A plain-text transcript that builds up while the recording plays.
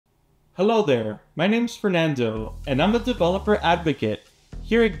Hello there, my name's Fernando, and I'm a developer advocate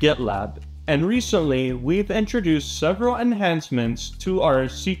here at GitLab, and recently we've introduced several enhancements to our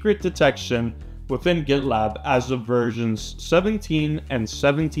secret detection within GitLab as of versions 17 and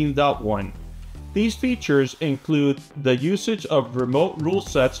 17.1. These features include the usage of remote rule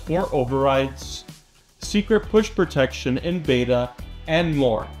sets for overrides, secret push protection in beta, and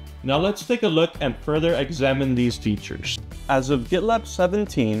more. Now let's take a look and further examine these features. As of GitLab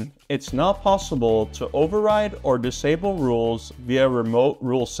 17, it's now possible to override or disable rules via remote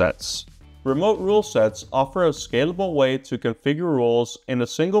rule sets. Remote rule sets offer a scalable way to configure rules in a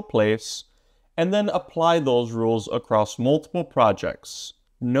single place and then apply those rules across multiple projects.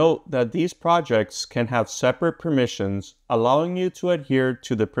 Note that these projects can have separate permissions, allowing you to adhere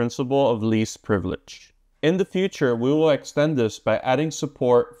to the principle of least privilege. In the future, we will extend this by adding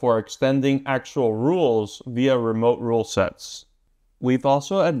support for extending actual rules via remote rule sets. We've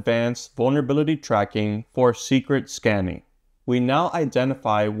also advanced vulnerability tracking for secret scanning. We now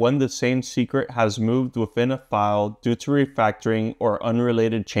identify when the same secret has moved within a file due to refactoring or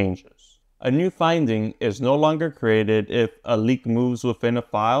unrelated changes. A new finding is no longer created if a leak moves within a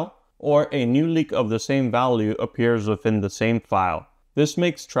file or a new leak of the same value appears within the same file. This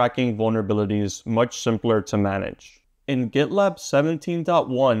makes tracking vulnerabilities much simpler to manage. In GitLab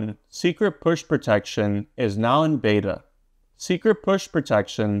 17.1, secret push protection is now in beta. Secret push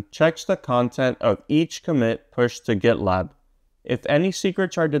protection checks the content of each commit pushed to GitLab. If any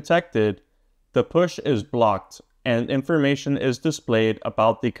secrets are detected, the push is blocked and information is displayed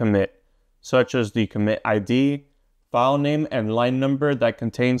about the commit, such as the commit ID, file name and line number that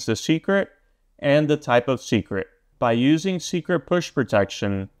contains the secret, and the type of secret. By using secret push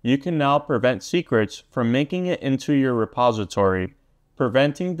protection, you can now prevent secrets from making it into your repository,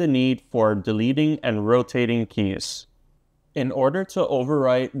 preventing the need for deleting and rotating keys. In order to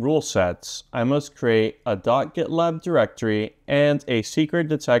overwrite rule sets, I must create a .gitlab directory and a secret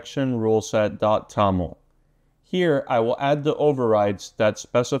detection ruleset.toml. Here, I will add the overrides that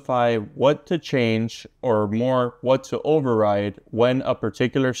specify what to change, or more, what to override when a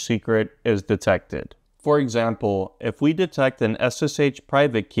particular secret is detected. For example, if we detect an SSH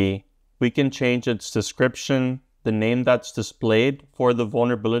private key, we can change its description, the name that's displayed for the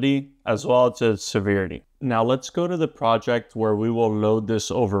vulnerability, as well as its severity. Now let's go to the project where we will load this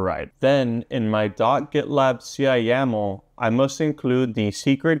override. Then, in my .gitlab CI YAML, I must include the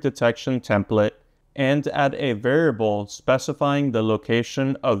secret detection template and add a variable specifying the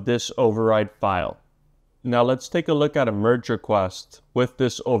location of this override file. Now let's take a look at a merge request with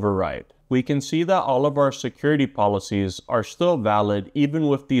this override. We can see that all of our security policies are still valid even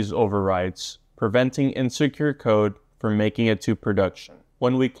with these overrides, preventing insecure code from making it to production.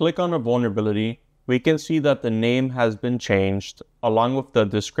 When we click on a vulnerability, we can see that the name has been changed, along with the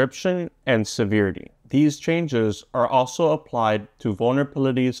description and severity. These changes are also applied to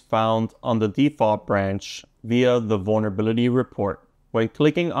vulnerabilities found on the default branch via the vulnerability report. When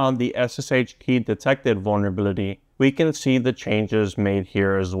clicking on the SSH key detected vulnerability, we can see the changes made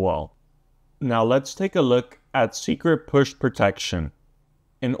here as well. Now let's take a look at secret push protection.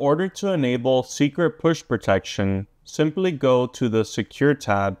 In order to enable secret push protection, simply go to the Secure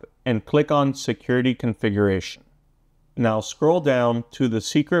tab and click on Security Configuration. Now scroll down to the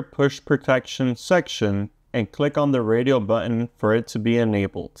Secret Push Protection section and click on the radio button for it to be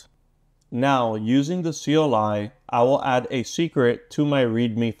enabled. Now, using the CLI, I will add a secret to my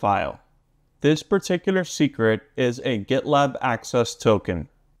README file. This particular secret is a GitLab access token.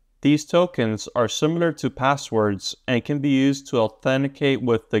 These tokens are similar to passwords and can be used to authenticate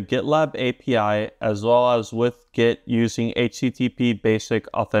with the GitLab API as well as with Git using HTTP basic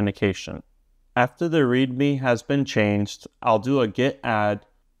authentication. After the README has been changed, I'll do a git add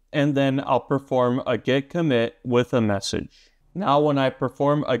and then I'll perform a git commit with a message. Now when I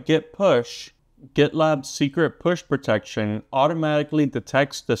perform a git push, GitLab's secret push protection automatically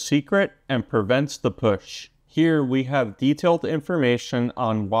detects the secret and prevents the push. Here we have detailed information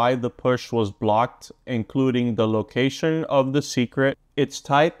on why the push was blocked, including the location of the secret, its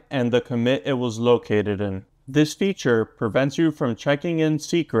type, and the commit it was located in. This feature prevents you from checking in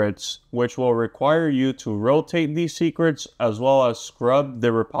secrets, which will require you to rotate these secrets as well as scrub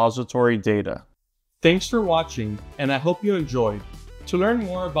the repository data. Thanks for watching, and I hope you enjoyed. To learn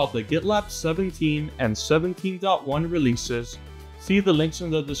more about the GitLab 17 and 17.1 releases, see the links in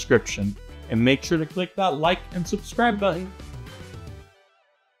the description. And make sure to click that like and subscribe button.